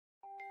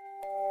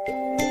Hi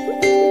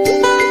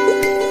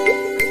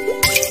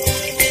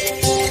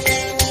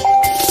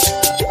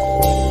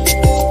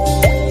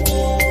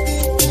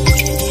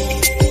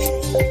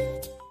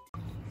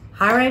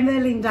Rainbow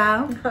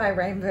Linda. Hi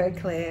Rainbow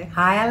Claire.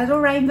 Hi our little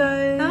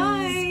rainbows.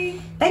 Hi.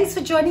 Thanks for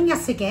joining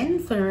us again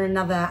for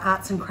another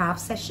arts and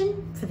crafts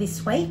session for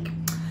this week.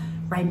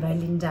 Rainbow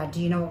Linda, do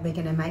you know what we're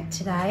going to make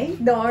today?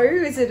 No,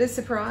 is it a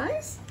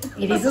surprise?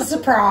 It is a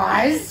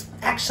surprise.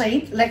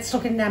 Actually, let's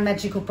look in our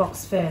magical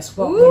box first,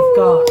 what we've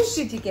got.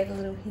 Did you get a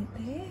little hint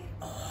there?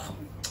 Oh,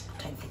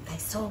 I don't think they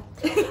saw.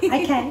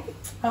 Okay,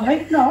 I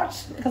hope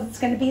not, because it's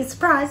going to be a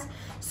surprise.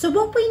 So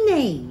what we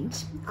need,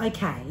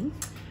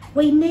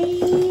 we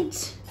need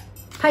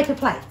paper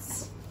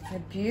plates. They're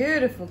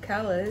beautiful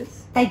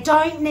colours. They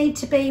don't need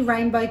to be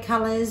rainbow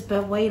colours,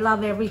 but we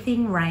love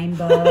everything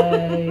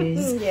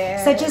rainbows.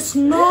 Yeah. So just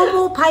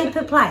normal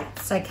paper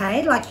plates,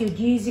 okay? Like you'd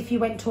use if you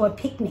went to a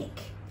picnic.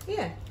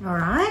 Yeah. All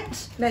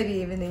right? Maybe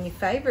even in your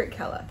favourite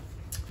colour.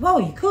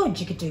 Well, you could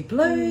do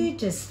blue,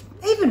 just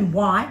even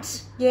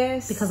white.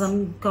 Yes. Because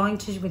we're going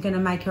to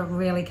make it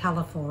really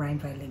colourful,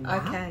 Rainbow Linda.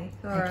 Okay.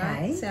 All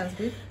right. Sounds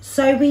good.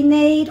 So we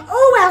need,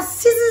 our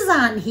scissors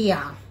aren't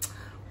here.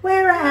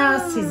 Where are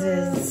our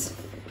scissors?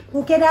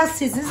 We'll get our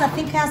scissors. I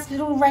think our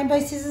little rainbow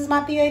scissors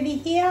might be over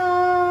here.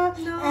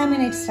 No. And we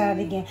need to start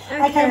again.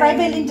 Okay,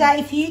 Rainbow Linda,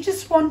 if you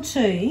just want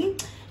to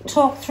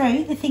talk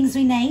through the things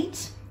we need.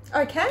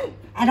 Okay.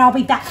 And I'll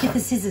be back with the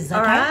scissors, okay?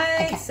 All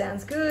right. Okay.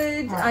 Sounds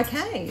good. Right.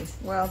 Okay.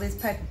 Well, there's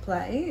paper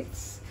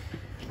plates.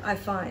 I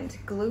find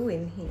glue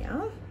in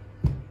here.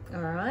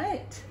 All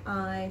right.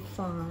 I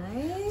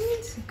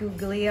find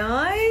googly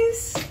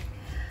eyes.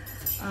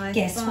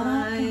 Guess what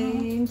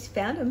I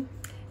found them.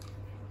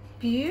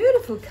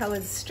 Beautiful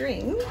coloured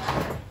string.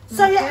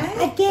 So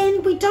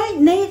again, we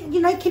don't need,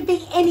 can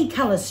be any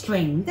colour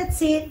string.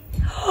 That's it.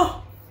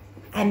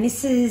 And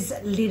this is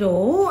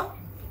little,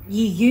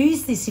 you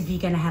use this if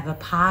you're going to have a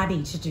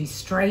party to do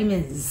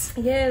streamers.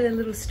 Yeah, they're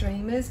little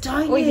streamers.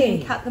 Don't or you you?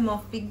 can cut them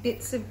off big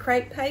bits of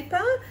crepe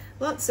paper.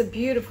 Lots of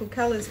beautiful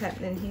colours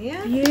happening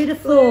here.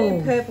 Beautiful.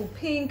 Blue, purple,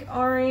 pink,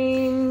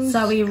 orange.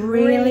 So we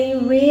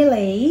green,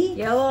 really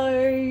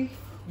yellow,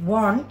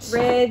 want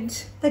red,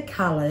 the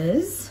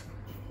colours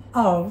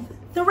of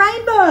the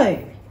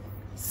rainbow.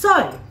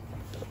 So,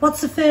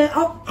 what's the first?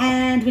 Oh,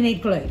 and we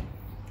need glue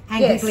and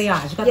googly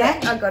eyes. You got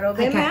that? I got all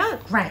them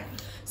out. Great.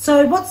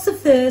 So, what's the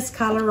first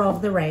colour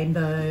of the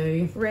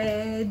rainbow?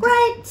 Red.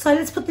 Great. So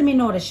let's put them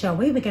in order, shall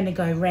we? We're going to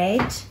go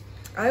red.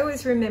 I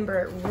always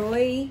remember it,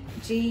 Roy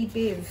G.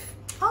 Biv.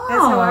 Oh,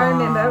 That's how I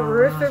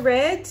remember. R for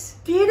red.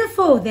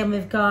 Beautiful. Then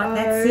we've got,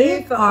 that's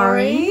it, for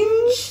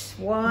orange.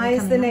 Y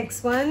is the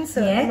next one,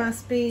 so it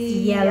must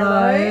be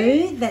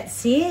yellow.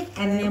 That's it.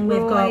 And then we've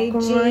got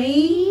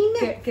green.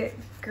 Get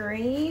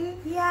green.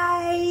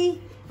 Yay.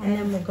 And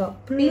then we've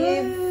got blue.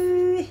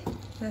 Biv.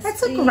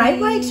 That's a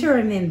great way to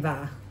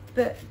remember.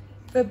 But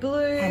for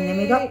blue. And then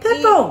we got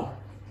purple.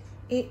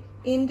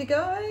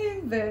 Indigo.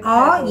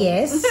 Oh,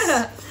 yes.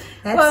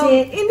 That's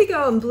it.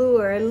 Indigo and blue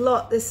are a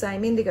lot the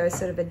same. Indigo is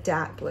sort of a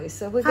dark blue,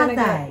 so we're going to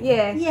go.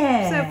 Yeah.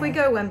 Yeah. So if we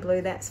go one blue,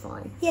 that's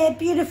fine. Yeah,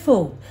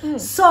 beautiful.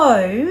 So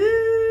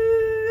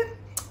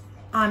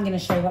I'm going to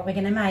show you what we're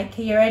going to make.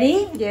 Are you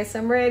ready? Yes,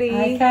 I'm ready.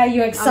 Okay,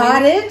 you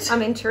excited?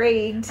 I'm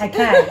intrigued.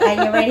 Okay,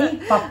 are you ready?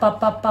 Ba, ba,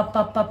 ba, ba,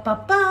 ba, ba,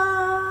 ba, ba.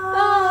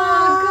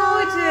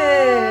 Oh,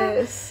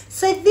 gorgeous.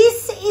 So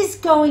this is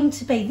going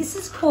to be, this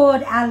is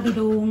called our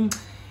little,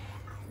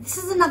 this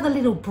is another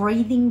little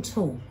breathing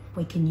tool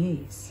we can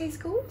use. He's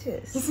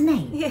gorgeous. Isn't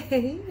he? Yeah,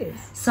 he is.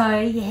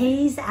 So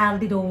he's our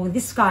little,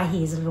 this guy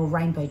here is a little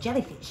rainbow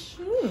jellyfish.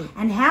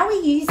 And how we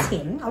use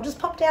him, I'll just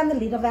pop down the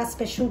lid of our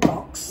special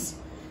box.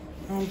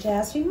 And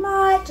just, we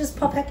might just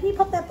pop out. Can you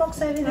pop that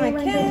box over there,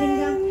 Rainbow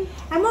Linda?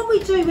 And what we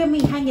do when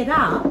we hang it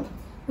up,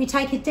 we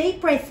take a deep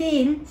breath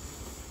in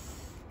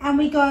and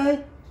we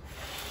go,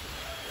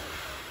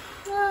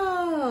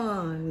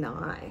 oh,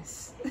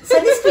 nice. so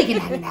this we can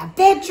hang in our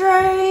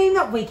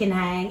bedroom, we can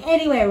hang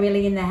anywhere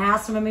really in the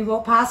house, and when we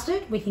walk past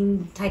it, we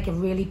can take a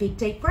really big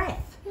deep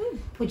breath.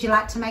 Would you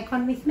like to make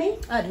one with me?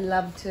 I'd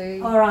love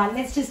to. All right,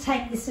 let's just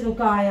take this little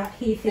guy up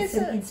here for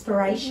some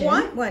inspiration.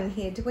 White one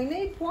here. Do we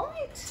need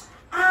white?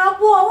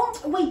 Well,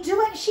 we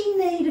do actually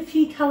need a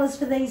few colours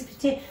for these.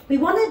 We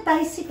want to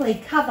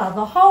basically cover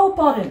the whole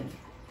bottom.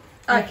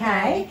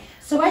 Okay.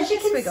 So as you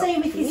can see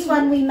with this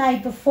one we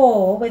made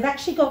before, we've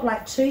actually got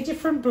like 2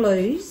 different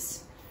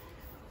blues.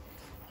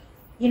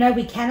 We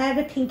can add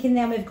a pink in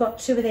there, and we've got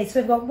 2 of these. So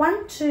we've got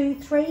 1, 2,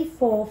 3,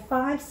 4,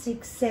 5,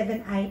 6,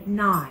 7, 8,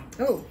 9.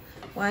 Oh,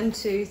 1,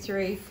 2,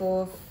 3,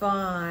 4,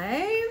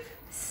 5,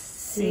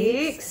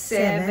 6,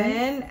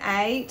 7,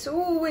 8.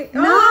 Oh, wait.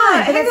 No,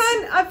 hang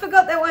on. I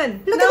forgot that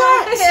one. Look at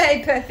that.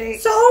 Okay,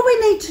 perfect. So all we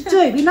need to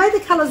do, we know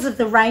the colours of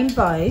the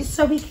rainbows,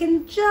 so we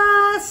can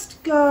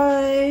just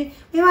go,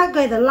 we might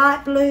go the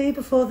light blue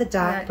before the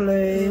dark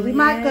blue. We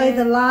might go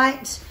the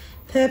light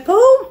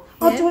purple.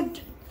 Or do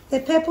the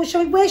purple.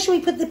 Where should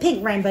we put the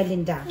pink, Rainbow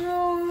Linda?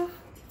 Oh,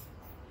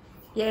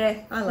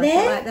 Yeah, I like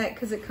it like that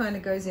because it kind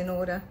of goes in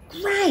order.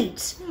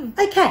 Great.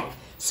 Okay,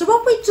 so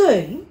what we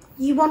do,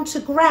 you want to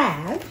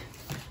grab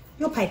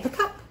your paper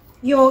cup,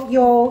 your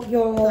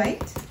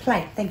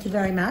plate. Thank you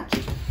very much.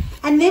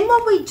 And then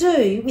what we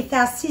do with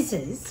our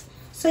scissors,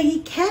 so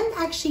you can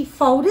actually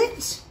fold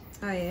it.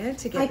 Oh yeah,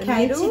 to get the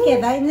middle.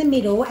 Together in the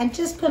middle, and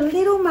just put a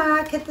little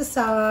mark at the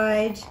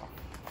side.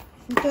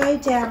 And go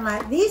down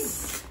like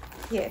this.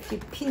 Yeah, if you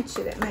pinch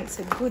it, it makes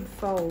a good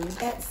fold.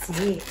 That's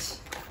it.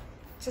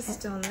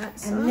 Just on that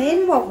side. And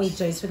then what we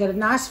do, so we've got a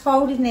nice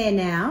fold in there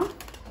now.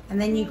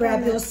 And then you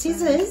grab your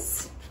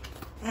scissors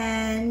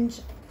and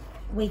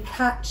we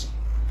cut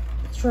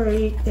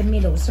through the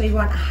middle. So we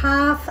want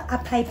half a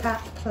paper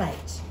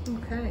plate.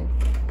 Okay.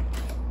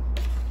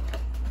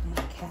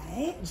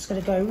 Okay, I'm just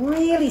going to go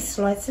really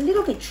slow. It's a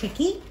little bit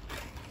tricky.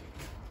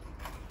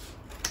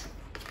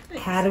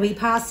 How do we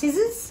pass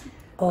scissors?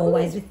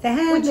 Always with the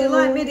handle. Would you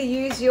like me to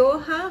use your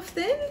half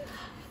then?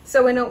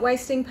 So we're not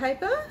wasting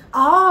paper?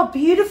 Oh,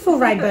 beautiful,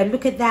 Rainbow.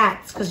 Look at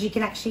that. Because you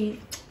can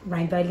actually...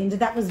 Rainbow, Linda,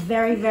 that was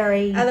very,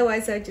 very...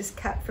 Otherwise, I just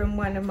cut from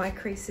one of my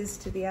creases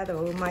to the other,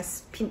 or my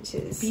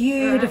pinches.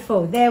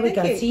 Beautiful. Right. There we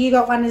go. You. So you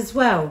got one as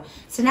well.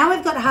 So now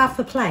we've got half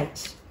a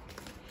plate.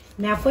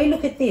 Now, if we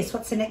look at this,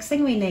 what's the next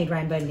thing we need,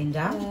 Rainbow,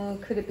 Linda?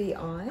 Could it be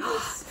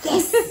eyes?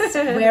 Yes,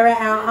 where are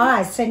our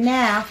eyes? So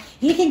now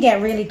you can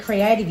get really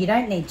creative. You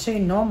don't need 2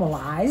 normal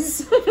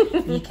eyes.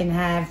 You can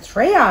have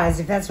 3 eyes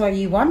if that's what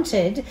you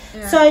wanted.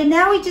 Yeah. So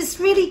now we just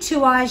really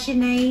 2 eyes you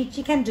need.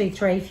 You can do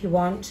 3 if you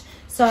want.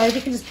 So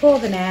we can just pour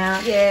them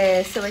out.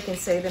 Yeah, so we can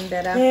see them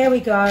better. There we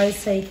go,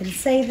 so you can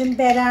see them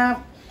better.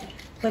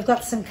 We've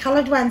got some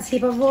coloured ones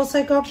here, but we've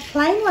also got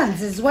plain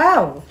ones as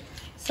well.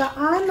 So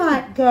I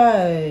might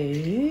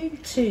go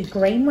to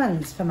green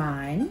ones for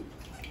mine.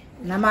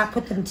 And I might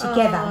put them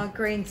together. Oh,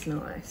 green's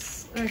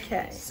nice.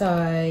 Okay.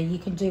 So you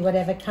can do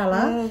whatever colour.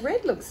 Oh,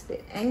 red looks a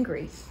bit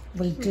angry.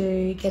 We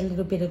do get a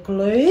little bit of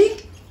glue.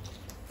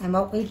 And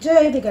what we do,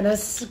 we're going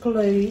to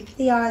glue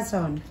the eyes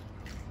on.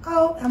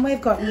 Oh, and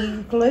we've got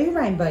new glue,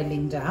 Rainbow,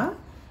 Linda.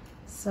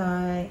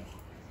 So,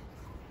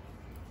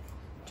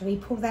 do we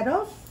pull that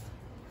off?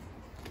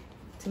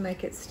 To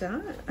make it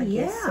start? I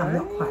guess so. I'm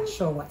not quite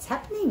sure what's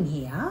happening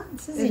here.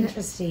 This is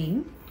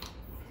interesting.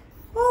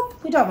 Oh,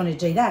 we don't want to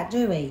do that,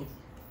 do we?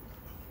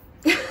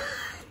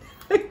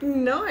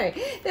 No.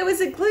 There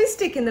was a glue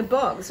stick in the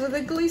box. Will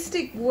the glue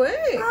stick work?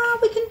 Oh,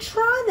 we can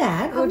try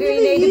that. Or do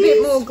you need a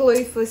bit more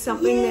glue for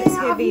something that's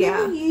heavier? I've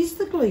never used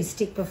the glue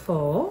stick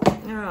before.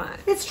 All right.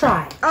 Let's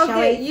try it.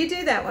 Okay, you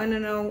do that one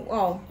and I'll...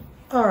 Oh.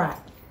 All right.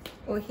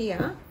 Or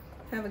here.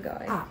 Have a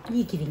go. Oh,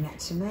 you're giving that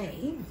to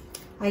me.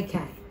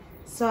 Okay.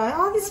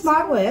 So, this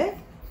might work.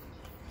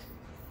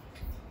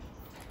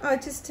 Oh,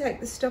 just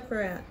take the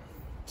stopper out.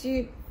 Do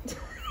you...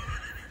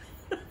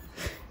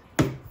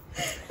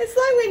 It's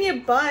like when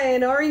you buy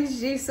an orange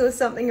juice or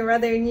something or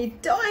other and you're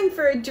dying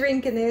for a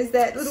drink and there's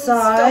that little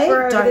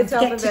stopper over the top of it.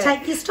 Don't forget to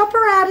take your stopper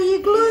out of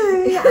your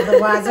glue,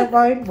 otherwise it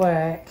won't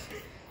work.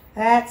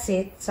 That's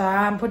it. So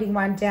I'm putting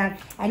one down.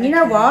 And you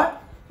know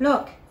what?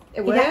 Look.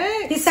 It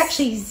works. This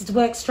actually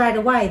works straight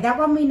away. That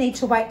one we need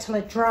to wait till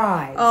it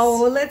dries.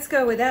 Oh, well, let's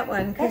go with that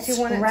one because you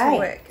want it to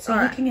work.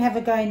 So you can have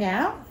a go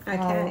now.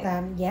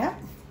 Okay. Yeah.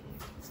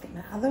 Let's get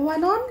my other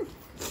one on.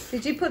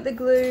 Did you put the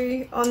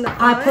glue on the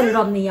eye? I put it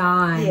on the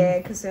eye. Yeah,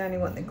 because I only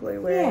want the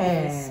glue where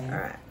it is. All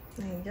right.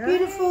 There you go.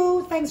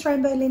 Beautiful. Thanks,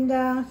 Rainbow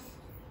Linda.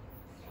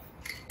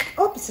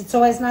 Oops, it's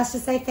always nice to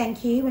say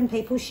thank you when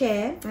people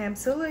share.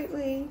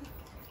 Absolutely.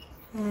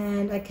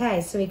 And okay,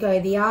 so we go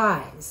the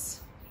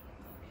eyes.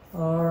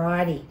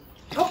 Alrighty.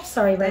 Oh,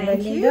 sorry, Rainbow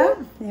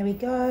Linda. There we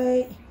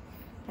go.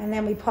 And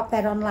then we pop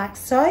that on like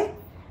so.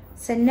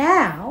 So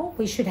now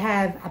we should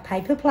have a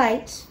paper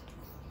plate.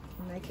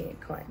 Making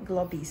it quite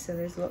globby, so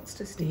there's lots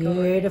to stick on.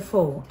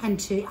 Beautiful. And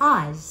 2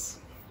 eyes.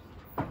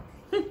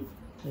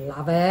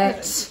 Love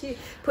it.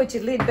 Put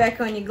your lid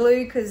back on your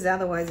glue because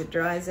otherwise it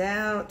dries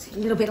out. A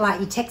little bit like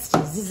your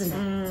textures, isn't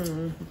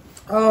it?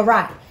 All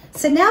right.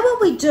 So now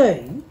what we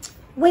do,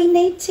 we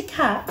need to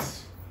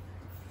cut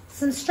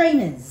some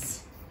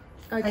streamers.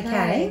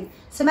 Okay.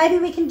 So maybe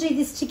we can do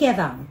this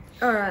together.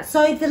 All right.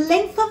 So the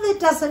length of it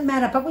doesn't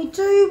matter, but we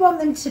do want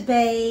them to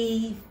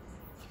be...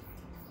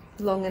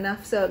 long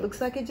enough so it looks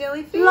like a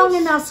jellyfish? Long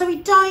enough so we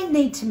don't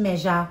need to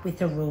measure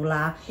with a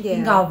ruler. Yeah. You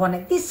can go, I want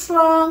it this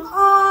long, or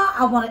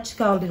I want it to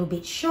go a little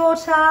bit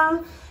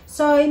shorter.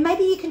 So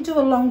maybe you can do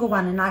a longer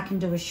one and I can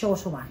do a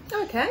shorter one.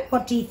 Okay.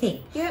 What do you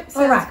think? Yep,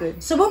 sounds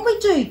good. So what we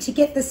do to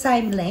get the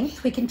same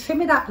length, we can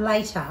trim it up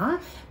later,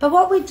 but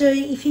what we do,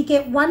 if you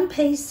get 1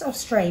 piece of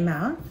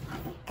streamer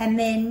and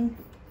then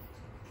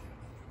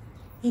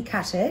you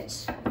cut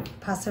it,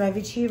 pass it over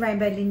to you,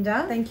 Rainbow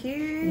Linda. Thank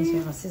you. These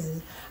are my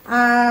scissors.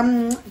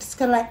 Just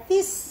go like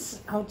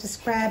this. I'll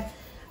just grab.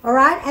 All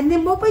right, and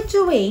then what we're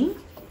doing,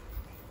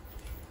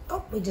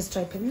 oh, we just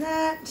open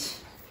that.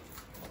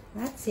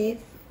 That's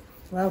it.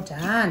 Well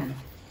done.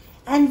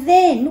 And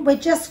then we're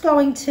just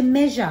going to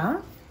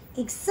measure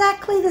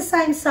exactly the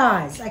same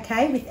size,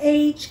 okay, with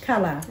each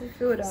colour.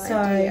 Good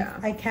idea.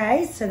 So,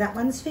 okay, so that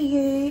one's for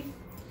you.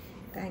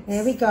 Thanks.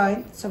 There we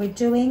go. So we're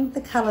doing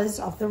the colours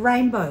of the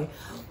rainbow.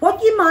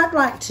 What you might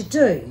like to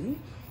do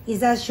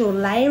is, as you're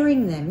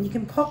layering them, you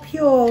can pop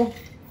your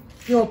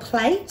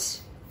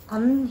plate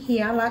on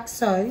here like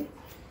so,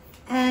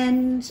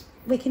 and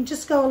we can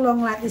just go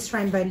along like this,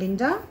 Rainbow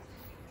Linda.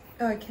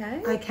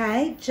 Okay.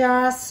 Okay,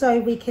 just so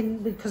we can,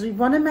 because we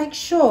want to make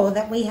sure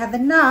that we have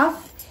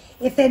enough.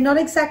 If they're not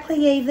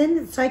exactly even,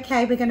 it's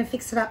okay, we're going to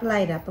fix it up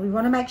later, but we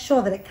want to make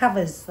sure that it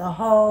covers the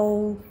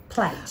whole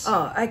plate.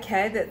 Oh,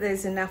 okay, that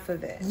there's enough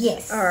of it.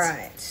 Yes. All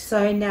right.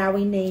 So now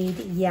we need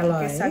yellow.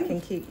 I guess I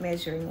can keep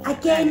measuring like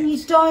Again, that.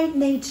 you don't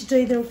need to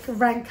do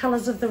the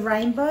colours of the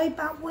rainbow,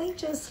 but we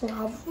just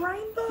love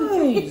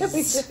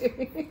rainbows.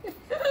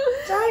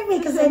 Don't we?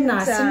 Because they're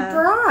nice and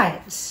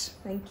bright.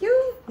 Thank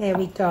you. There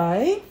we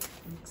go.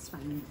 Next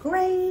one,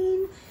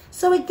 green.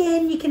 So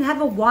again, you can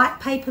have a white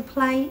paper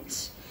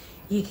plate.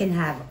 You can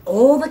have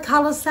all the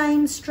colour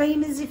same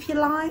streamers if you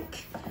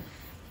like.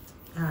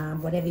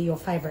 Whatever your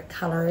favourite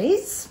colour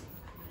is.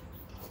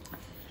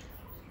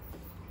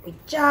 We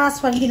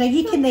just want, you know,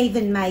 you can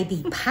even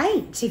maybe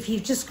paint. If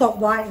you've just got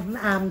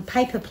white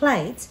paper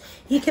plates,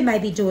 you can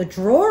maybe do a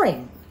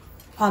drawing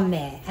on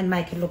there and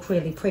make it look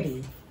really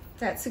pretty.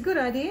 That's a good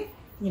idea.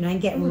 You know, and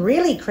get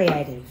really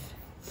creative.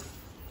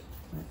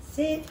 That's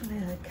it.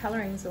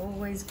 Colouring's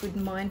always good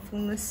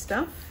mindfulness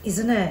stuff.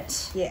 Isn't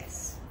it?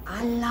 Yes.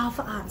 I love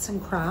arts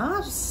and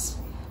crafts.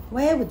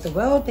 Where would the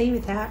world be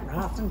without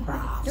arts and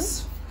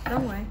crafts?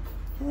 Long way.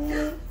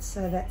 Okay,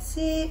 so that's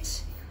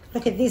it.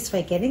 Look at this,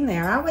 we're getting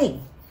there, aren't we?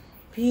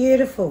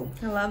 Beautiful.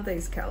 I love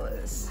these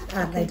colours.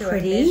 Aren't I they can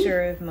pretty? do a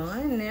measure of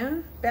mine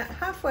now. About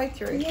halfway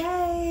through.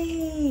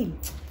 Yay!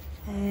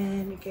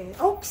 And go.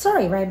 Oh,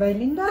 sorry, Rainbow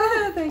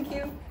Linda. Thank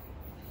you.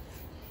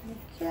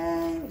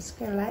 Okay, let's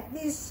go like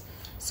this.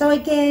 So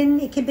again,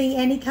 it can be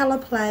any colour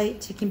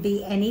plate, it can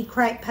be any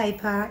crepe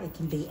paper, it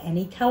can be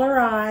any colour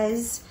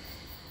eyes,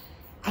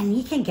 and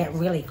you can get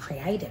really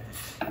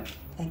creative.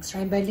 Thanks,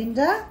 Rainbow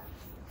Linda.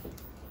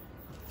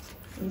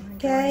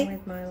 Okay,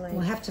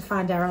 we'll have to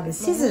find our other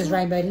scissors,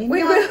 Rainbow Linda.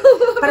 We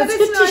will, but it's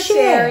good to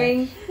share.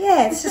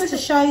 Yeah, it's just to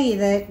show you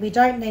that we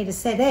don't need a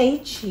set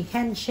each. You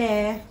can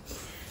share.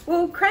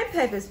 Well, crepe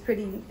paper is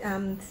pretty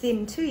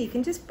thin too. You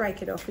can just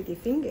break it off with your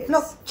fingers.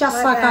 Look,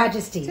 just like I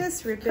just did.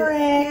 Just rip Correct.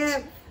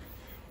 it.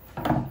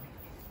 Yeah.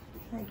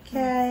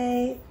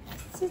 Okay,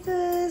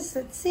 scissors,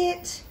 that's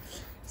it.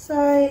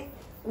 So,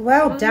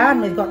 well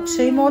done. We've got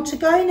 2 more to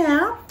go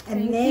now.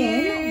 And Thank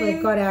then you.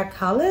 we've got our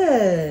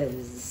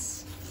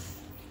colours.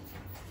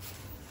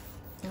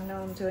 I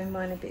know I'm doing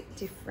mine a bit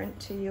different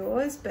to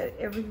yours, but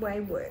every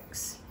way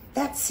works.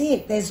 That's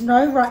it. There's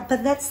no right,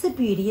 but that's the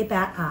beauty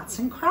about arts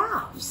and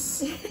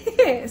crafts.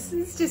 Yes,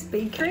 it's just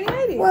be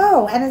creative.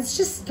 Well, and it's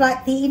just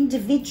like the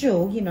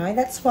individual, you know,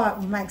 that's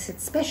what makes it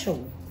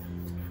special.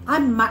 I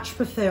much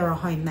prefer a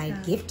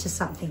homemade gift to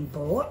something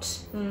bought.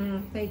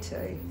 Me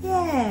too.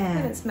 Yeah.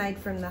 And it's made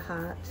from the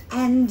heart.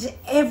 And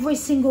every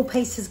single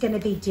piece is going to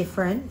be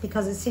different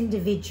because it's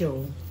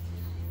individual.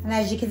 And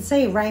as you can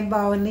see,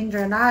 Rainbow and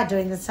Linda and I are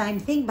doing the same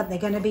thing, but they're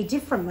going to be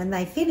different when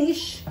they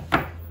finish.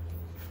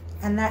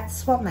 And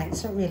that's what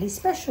makes it really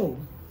special.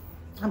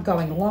 I'm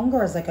going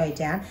longer as I go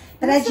down.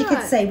 But That's as you can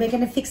right. see, we're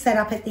going to fix that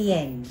up at the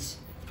end.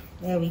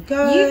 There we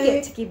go. You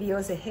get to give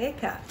yours a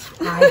haircut.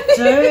 I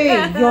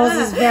do. Yours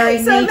is very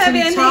neat maybe I and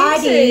need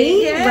tidy, to.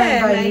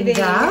 Yeah, Rainbow maybe.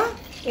 Linda.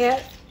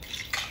 Yeah.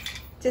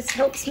 Just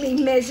helps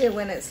me measure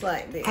when it's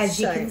like this. As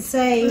you can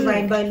see,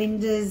 Rainbow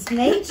Linda's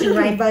neat and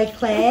Rainbow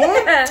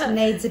Claire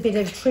needs a bit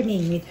of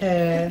trimming with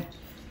her,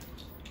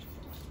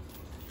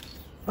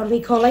 what are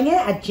we calling it?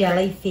 A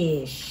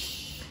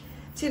jellyfish.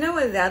 Do you know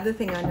what the other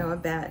thing I know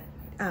about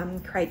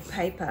crepe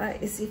paper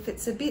is if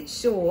it's a bit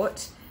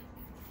short,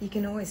 you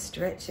can always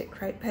stretch it.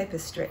 Crepe paper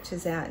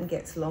stretches out and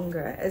gets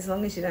longer as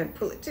long as you don't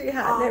pull it too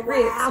hard and it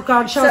rips. Wow, go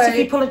on, show us if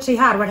you pull it too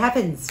hard, what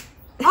happens?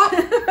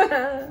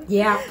 Oh.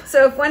 Yeah.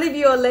 So if one of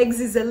your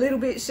legs is a little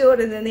bit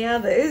shorter than the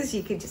others,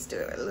 you could just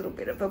do a little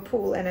bit of a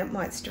pull and it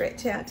might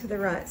stretch out to the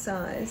right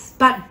size.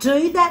 But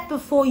do that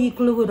before you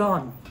glue it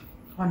on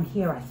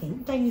here, I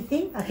think. Don't you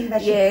think? I think they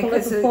should pull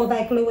it before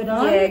they glue it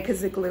on. Yeah,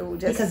 because the glue will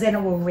just... Because then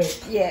it will rip.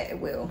 Yeah, it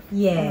will.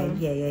 Yeah,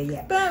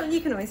 yeah. But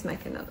you can always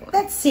make another one.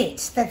 That's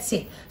it. That's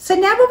it. So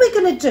now what we're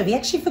going to do, we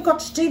actually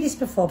forgot to do this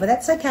before, but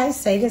that's okay.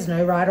 See, there's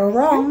no right or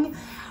wrong.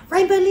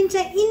 Rainbow Linda,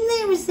 in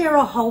there, is there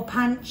a hole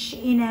punch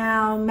in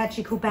our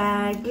magical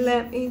bag?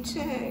 Let me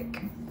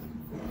check.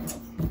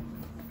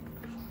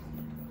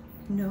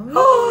 No.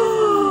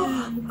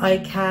 Oh,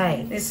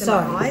 okay. There's so,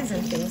 some eyes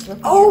and things.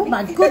 oh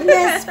my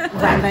goodness.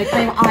 Rainbow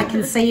cream, I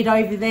can see it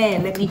over there.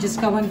 Let me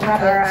just go and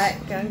grab it. All right,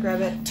 go and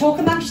grab it. Talk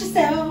amongst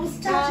yourselves.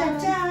 Da, da,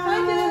 da.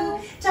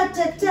 I Da,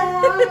 da,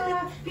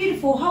 da.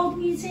 Beautiful hold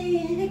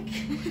music.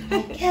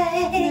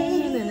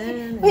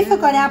 Okay. We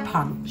forgot our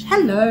punch.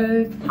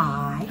 Hello.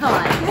 Hi.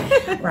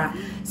 Hi. Right.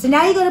 So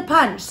now you got a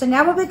punch. So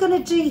now what we're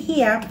going to do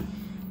here,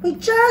 we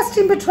just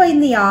in between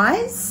the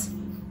eyes.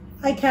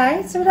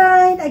 Okay. So we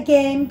don't,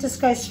 again, just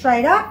go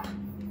straight up.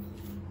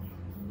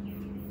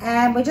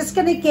 And we're just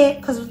going to get,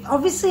 because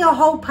obviously a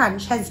hole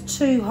punch has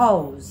 2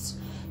 holes.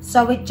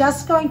 So we're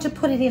just going to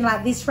put it in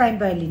like this,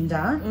 Rainbow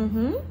Linda.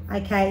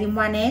 Okay, in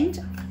one end.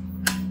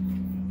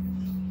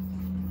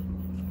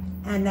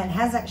 And that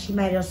has actually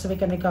made it, so we're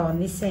going to go on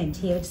this end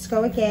here. Just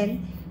go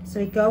again. So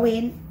we go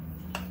in.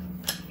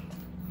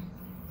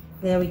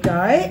 There we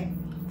go.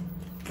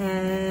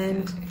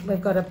 And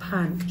we've got a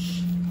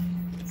punch.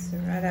 So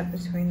right up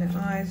between the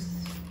eyes.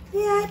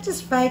 Yeah,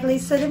 just vaguely.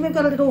 So then we've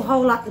got a little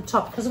hole up the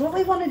top, because what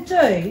we want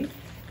to do,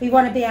 we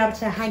want to be able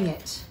to hang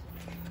it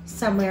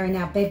somewhere in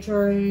our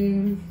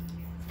bedroom,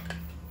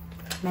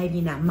 maybe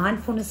in our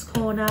mindfulness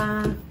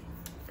corner.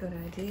 Good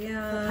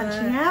idea.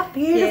 Punching out,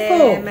 beautiful.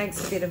 Yeah, it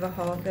makes a bit of a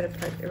hole. I've got to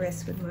poke the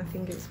rest with my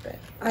fingers, but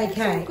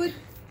okay. Good.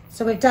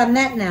 So we've done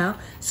that now.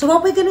 So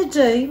what we're going to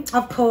do,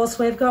 of course,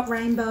 we've got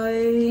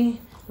rainbow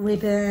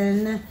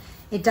ribbon.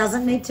 It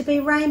doesn't need to be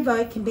rainbow,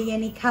 it can be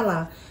any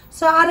colour.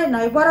 So I don't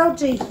know, what I'll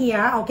do here,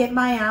 I'll get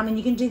my arm, and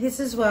you can do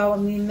this as well,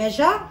 and we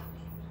measure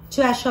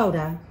to our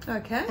shoulder.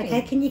 Okay.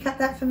 Okay, can you cut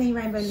that for me,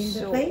 Rainbow Linda,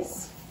 Sure.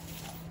 please?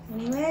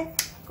 Anywhere?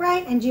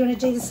 Great, and do you want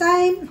to do the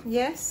same?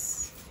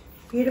 Yes.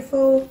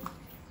 Beautiful.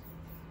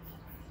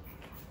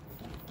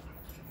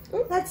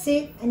 That's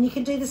it, and you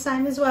can do the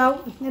same as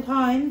well at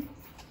home.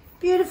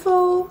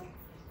 Beautiful.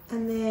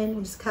 And then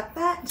we'll just cut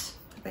that.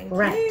 Thank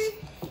Right. you.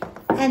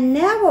 And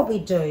now what we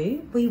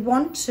do, we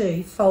want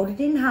to fold it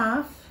in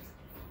half,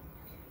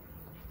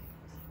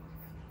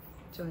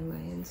 Join my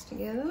ends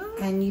together.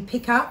 and you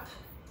pick up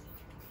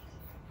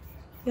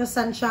your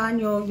sunshine,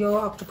 your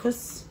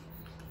octopus,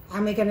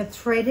 and we're going to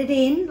thread it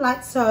in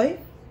like so.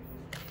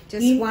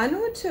 Just one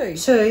or two?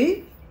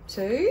 Two.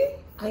 Two.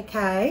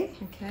 Okay.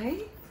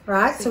 Okay.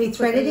 Right, so we you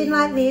thread put it in the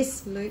like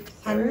this, loop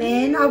and through.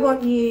 then I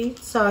want you,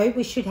 so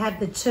we should have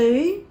the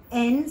two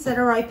ends that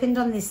are opened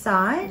on this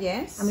side.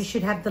 Yes. And we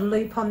should have the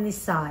loop on this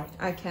side.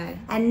 Okay.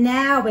 And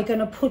now we're going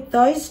to put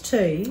those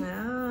two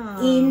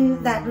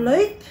in that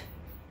loop,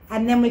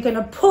 and then we're going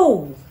to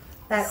pull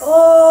that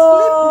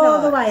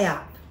all the way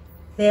up.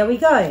 There we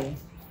go.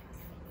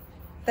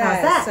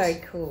 That's that? so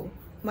cool.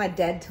 My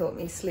dad taught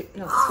me slip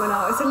knots when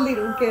I was a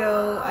little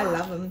girl. I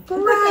love them.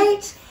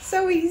 Great.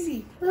 So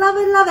easy. Love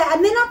it, love it.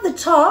 And then up the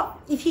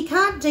top, if you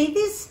can't do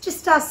this,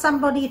 just ask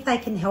somebody if they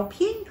can help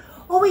you.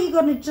 All you're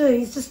going to do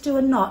is just do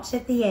a knot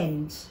at the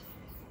end.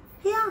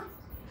 Here.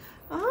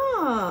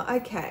 Ah,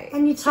 okay.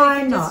 And you So tie you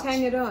a can just knot.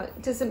 hang it on.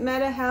 Does it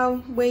matter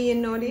where your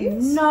knot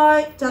is? No,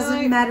 it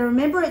doesn't No. matter.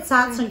 Remember, it's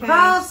arts and Okay.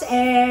 crafts.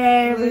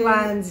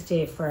 Everyone's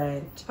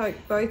different. Poke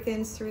both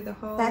ends through the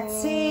hole.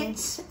 That's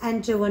it.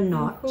 And do a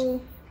knot.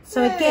 Cool.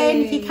 So again,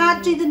 if you Yay.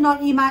 can't do the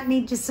knot, you might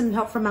need just some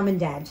help from mum and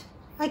dad.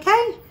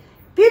 Okay?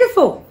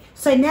 Beautiful.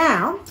 So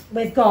now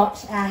we've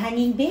got our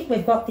hanging bit,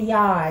 we've got the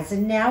eyes,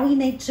 and now we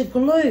need to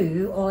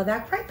glue all of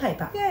our crepe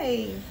paper.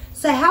 Yay.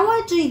 So how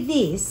I do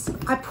this,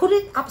 I put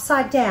it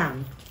upside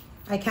down,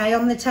 okay,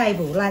 on the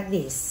table like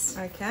this.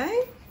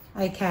 Okay.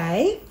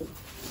 Okay.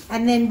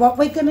 And then what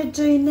we're going to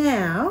do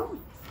now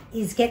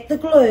is get the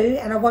glue,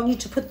 and I want you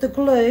to put the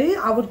glue,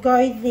 I would go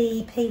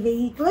the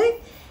PV glue,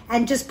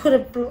 and just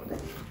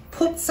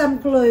put some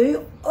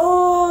glue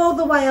all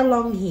the way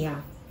along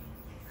here,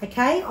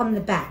 okay, on the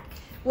back.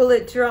 Will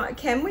it dry?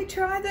 Can we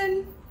try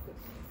then?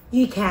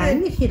 You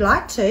can, if you'd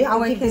like to.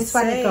 I'll I give can this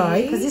one a go,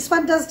 see. because this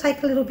one does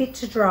take a little bit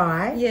to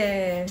dry.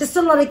 Yeah. Just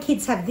a lot of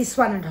kids have this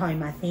one at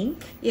home, I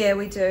think. Yeah,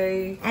 we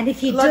do. And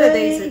if you a lot of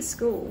these at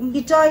school.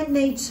 you don't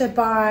need to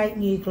buy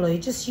new glue.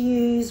 Just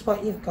use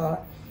what you've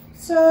got.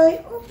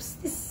 So, oops,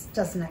 this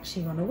doesn't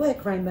actually want to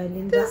work, Rainbow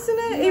Linda. Doesn't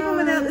it? No. Even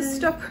without the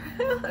stopper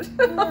out.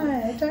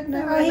 No, I don't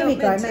know. No, Oh, here we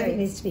not go. meant Maybe to. it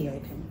needs to be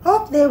open.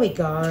 Oh, there we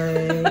go.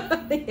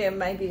 Yeah,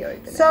 maybe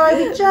open it. So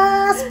we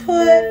just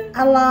put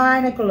a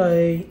line of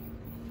glue.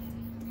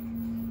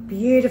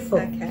 Beautiful.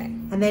 Okay.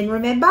 And then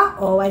remember,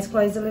 always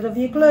close a little of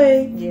your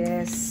glue.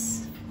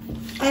 Yes.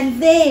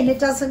 And then it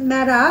doesn't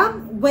matter,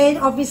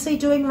 we're obviously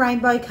doing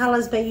rainbow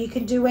colours, but you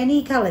can do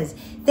any colours.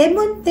 Then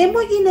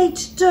what you need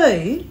to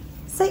do,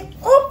 say,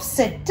 oops,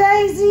 a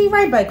daisy,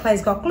 Rainbow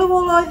Clay's got glue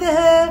all over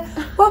her.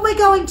 What we're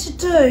going to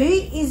do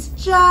is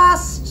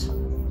just,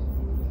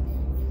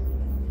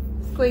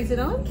 Squeeze it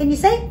on? can you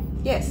see?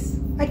 Yes.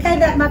 Okay,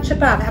 that much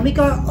above. And we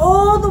go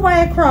all the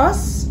way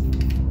across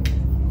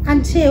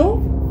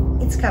until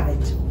it's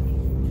covered.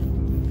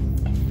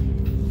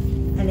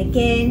 And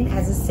again,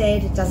 as I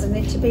said, it doesn't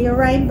need to be a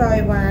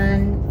rainbow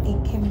one.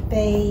 It can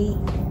be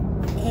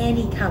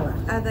any colour.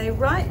 Are they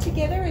right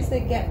together? Is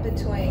there a gap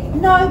between?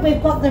 No,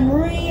 we've got them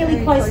really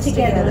Very close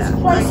together, as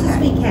close as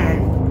we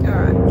can. All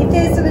right. If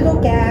there's a little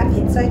gap,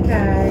 it's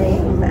okay.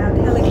 Loud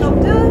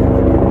helicopter.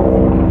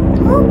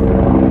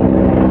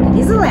 Oh, it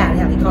is a loud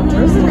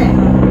helicopter, isn't it?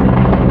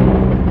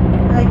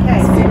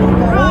 Okay, so we've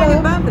got Right all-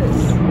 above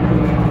us.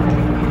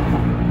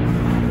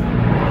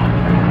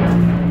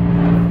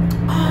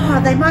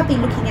 Oh, they might be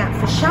looking out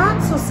for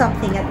sharks or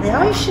something at the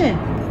ocean.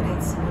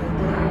 Need some more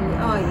glue.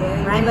 Oh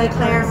yeah. Rainbow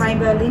Claire and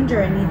Rainbow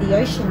Linda are near the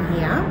ocean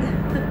here.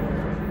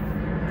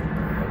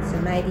 So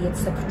maybe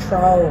it's the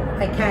patrol.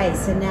 Okay,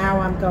 so now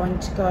I'm going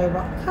to go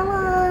what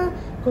colour?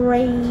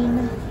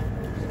 Green.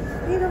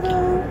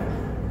 Beautiful.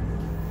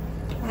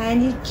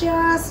 And you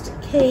just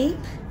keep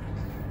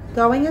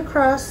going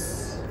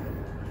across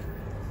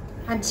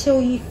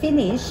until you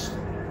finish.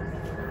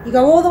 You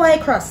go all the way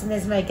across and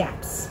there's no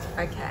gaps.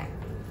 Okay.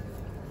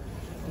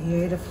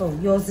 Beautiful.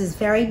 Yours is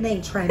very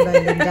neat, Rainbow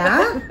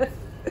Linda.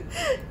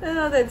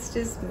 Oh, that's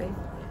just me.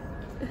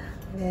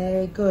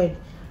 Very good.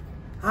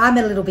 I'm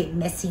a little bit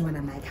messy when I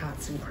make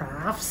arts and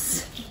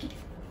crafts.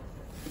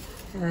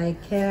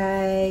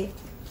 Okay.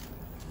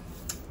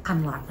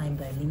 Unlike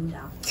Rainbow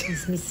Linda,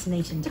 who's Miss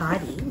Neat and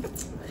Tidy.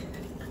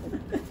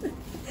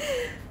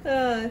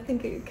 Oh, I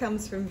think it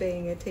comes from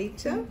being a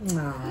teacher.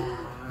 Aww.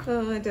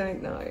 Oh, I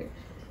don't know.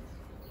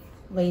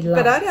 We love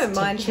But I don't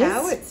mind teachers.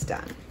 how it's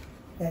done.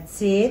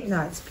 That's it.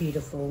 No, it's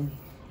beautiful.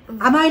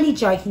 I'm only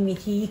joking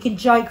with you. You can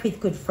joke with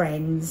good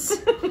friends.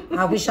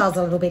 I wish I was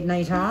a little bit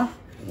neater.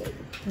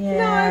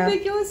 Yeah. No,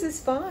 but yours is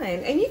fine.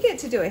 And you get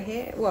to do a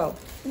hair. Well,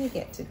 you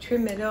get to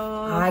trim it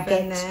off. I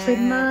get to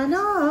trim mine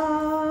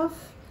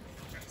off.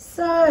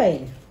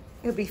 So,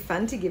 It'll be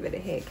fun to give it a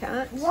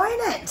haircut.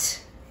 won't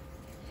it?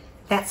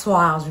 That's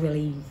why I was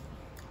really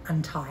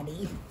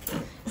untidy.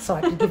 So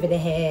I could give it a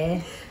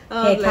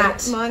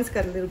haircut. Mine's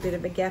got a little bit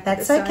of a gap.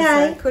 That's at the side,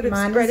 okay. So I could have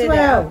Mine spread as it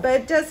well. out,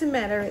 but it doesn't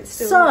matter. It's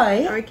still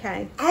So,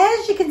 okay.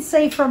 as you can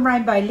see from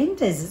Rainbow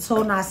Linda's, it's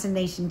all nice and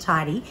neat and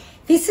tidy.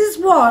 This is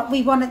what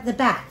we want at the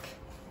back.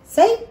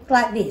 See?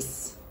 Like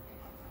this.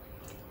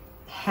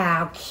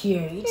 How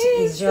cute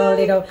is your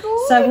little...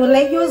 gorgeous. So we'll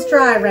let yours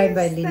dry,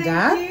 Rainbow Linda.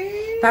 Thank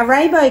you. But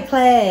Rainbow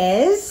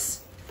Claire's...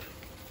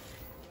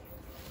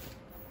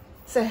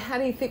 So how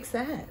do you fix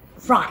that?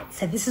 Right,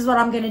 so this is what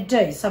I'm going to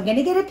do. So I'm going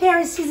to get a pair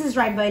of scissors,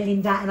 Rainbow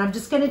Linda, and I'm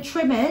just going to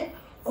trim it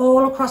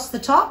all across the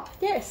top.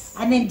 Yes.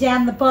 And then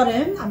down the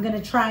bottom, I'm going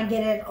to try and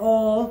get it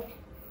all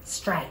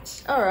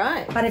straight. All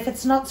right. But if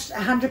it's not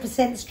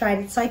 100% straight,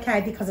 it's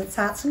okay because it's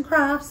arts and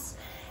crafts.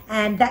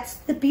 And that's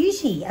the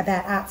beauty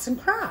about arts and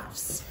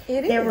crafts.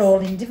 It They're is. all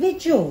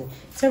individual.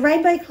 So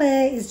Rainbow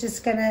Claire is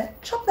just going to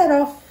chop that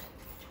off.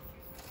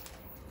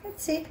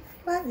 That's it,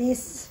 like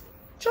this.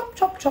 Chop,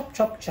 chop, chop,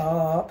 chop,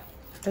 chop.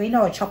 Do we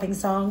know a chopping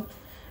song?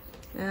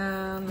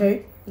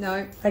 Do?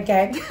 No.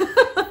 Okay.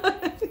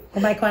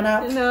 We'll make one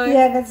up. No.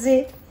 Yeah, that's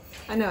it.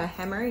 I know a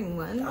hammering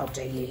one. Oh,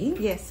 do you?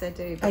 Yes, I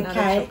do, but not a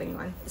Okay. chopping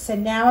one. So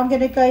now I'm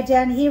going to go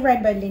down here,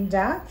 Rainbow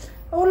Linda.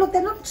 Oh, look,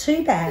 they're not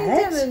too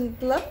bad. You've done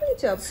a lovely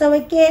job. So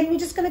again, we're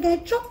just going to go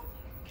chop,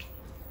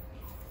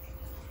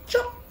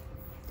 chop.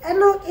 And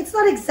look, it's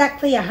not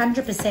exactly 100%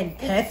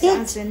 perfect. It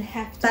doesn't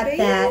have to but be.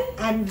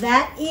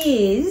 that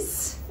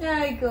is...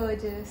 Oh,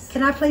 gorgeous.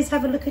 Can I please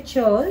have a look at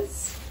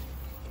yours?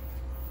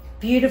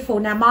 Beautiful.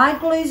 Now, my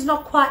glue's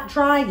not quite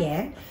dry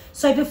yet.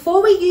 So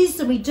before we use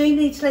them, we do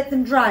need to let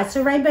them dry.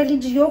 So Rainbow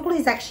Linda, your glue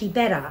is actually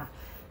better.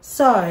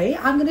 So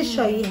I'm going to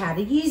show you how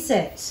to use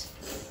it.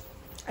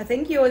 I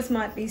think yours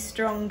might be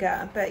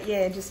stronger, but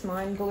yeah, just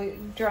mine glue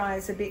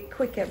dries a bit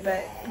quicker.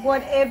 But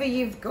whatever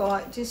you've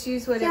got, just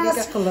use whatever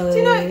Just you've got. glue. Do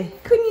you know,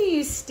 couldn't you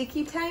use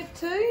sticky tape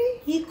too?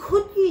 You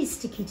could use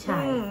sticky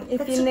tape. If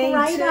That's you a need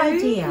great to.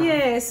 idea.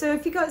 Yeah, so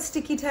if you got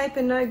sticky tape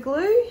and no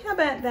glue, how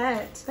about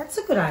that? That's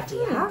a good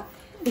idea.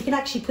 We can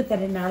actually put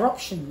that in our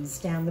options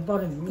down the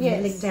bottom, in Yes.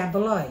 the link down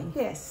below.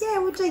 Yes. Yeah,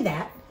 we'll do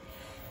that.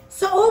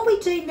 So all we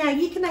do now,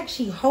 you can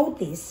actually hold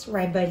this,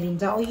 Rainbow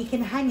Linda, or you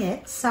can hang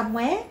it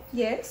somewhere,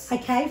 Yes.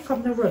 okay,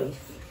 from the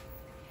roof.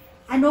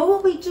 And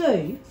all we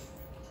do,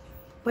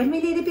 when we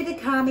need a bit of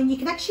calming, you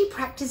can actually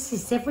practice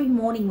this every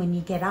morning when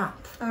you get up,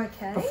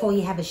 Okay. before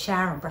you have a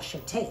shower and brush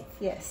your teeth.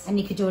 Yes. And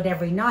you could do it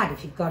every night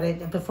if you've got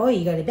it before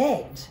you go to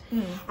bed.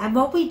 And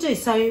what we do,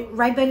 so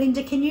Rainbow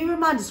Linda, can you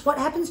remind us what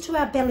happens to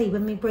our belly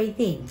when we breathe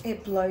in?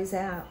 It blows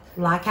out.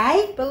 Like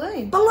a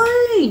Balloon.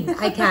 balloon.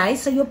 Okay,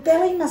 so your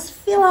belly must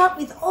fill up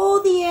with all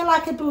the air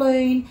like a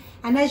balloon,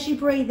 and as you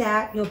breathe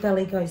out, your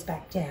belly goes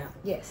back down.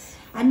 Yes.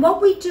 And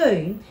what we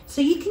do,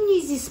 so you can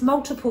use this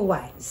multiple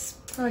ways.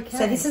 Okay.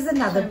 So this is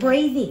another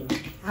breathing.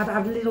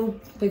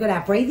 We've got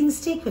our breathing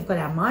stick, we've got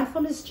our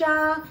mindfulness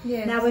jar.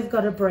 Yes. Now we've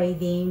got a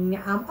breathing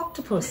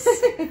octopus.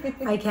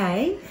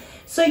 Okay.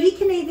 So you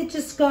can either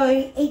just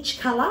go each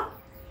colour.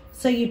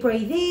 So you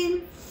breathe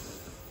in,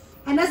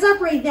 and as I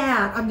breathe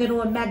out, I'm going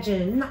to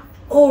imagine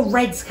all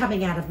reds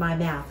coming out of my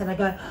mouth, and I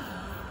go,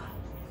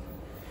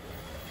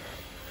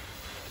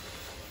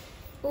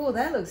 Oh,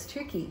 that looks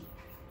tricky.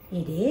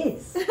 it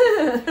is.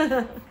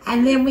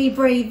 And then we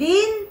breathe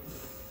in,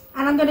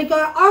 and I'm going to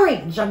go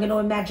orange. I'm going to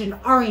imagine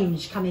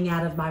orange coming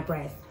out of my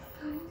breath.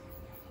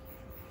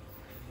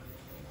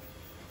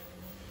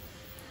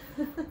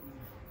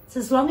 So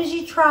as long as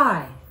you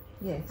try,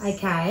 Yes.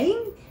 okay?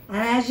 And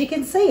as you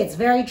can see, it's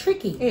very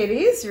tricky, It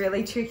is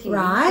really tricky.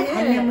 right? Yeah.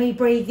 And then we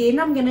breathe in,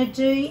 I'm going to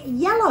do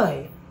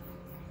yellow.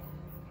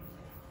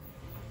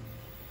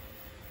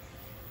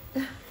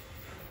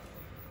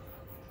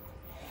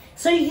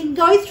 So you can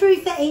go through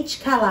for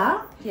each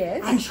colour.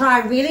 Yes. And try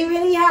really,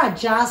 really hard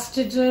just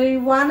to do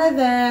one of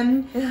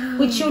them,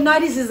 which you'll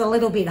notice is a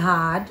little bit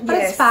hard, but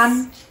Yes. it's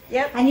fun.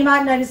 Yep. And you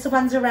might notice the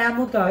ones around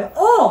will go.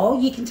 Or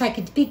you can take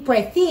a big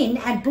breath in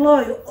and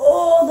blow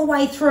all the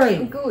way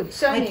through. Good.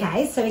 Show me.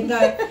 Okay, so we can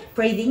go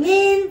breathing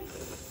in.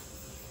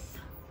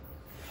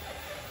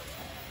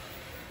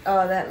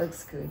 Oh, that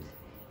looks good.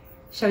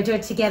 Shall we do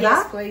it together?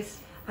 Yes, please.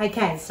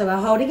 Okay, so we're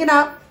holding it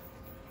up.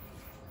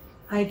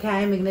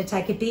 Okay, and we're going to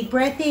take a big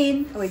breath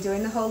in. Are we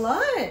doing the whole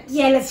lot?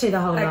 Yeah, let's do the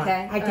whole lot.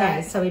 Okay. Okay,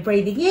 Right. so we're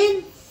breathing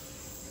in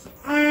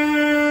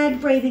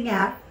and breathing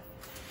out.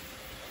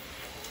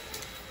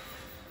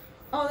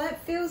 Oh,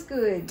 that feels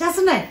good.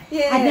 Doesn't it?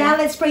 Yeah. And now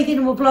let's breathe in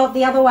and we'll blow it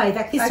the other way,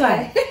 back this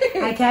Okay.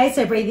 way. Okay,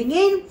 so breathing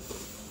in.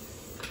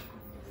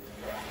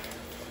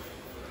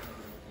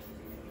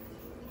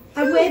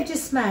 And we've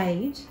just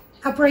made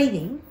a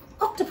breathing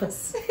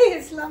octopus.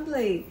 It's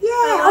lovely. Yeah,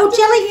 I love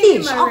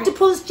jellyfish, the humor.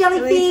 octopus,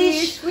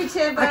 jellyfish.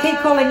 Whichever. I keep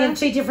calling them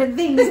two different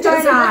things,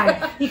 don't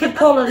I? You could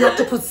call it an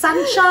octopus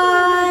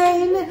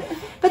sunshine.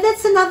 But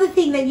that's another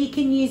thing that you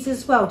can use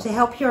as well to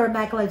help your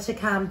amygdala to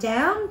calm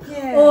down.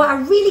 Yeah. Or a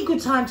really good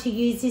time to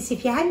use this,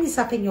 if you hang this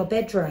up in your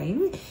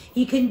bedroom,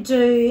 you can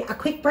do a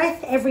quick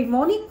breath every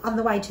morning on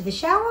the way to the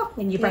shower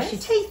when you brush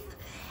your teeth.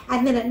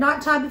 And then at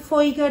night time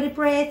before you go to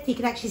bed, you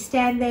can actually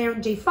stand there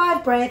and do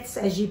 5 breaths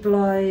as you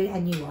blow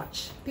and you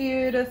watch.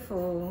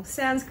 Beautiful.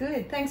 Sounds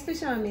good. Thanks for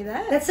showing me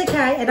that. That's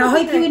okay. And I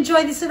hope you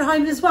enjoy this at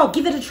home as well.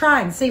 Give it a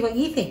try and see what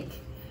you think.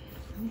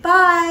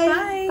 Bye.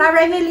 Bye. Bye,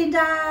 Remy,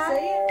 Linda.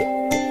 See ya.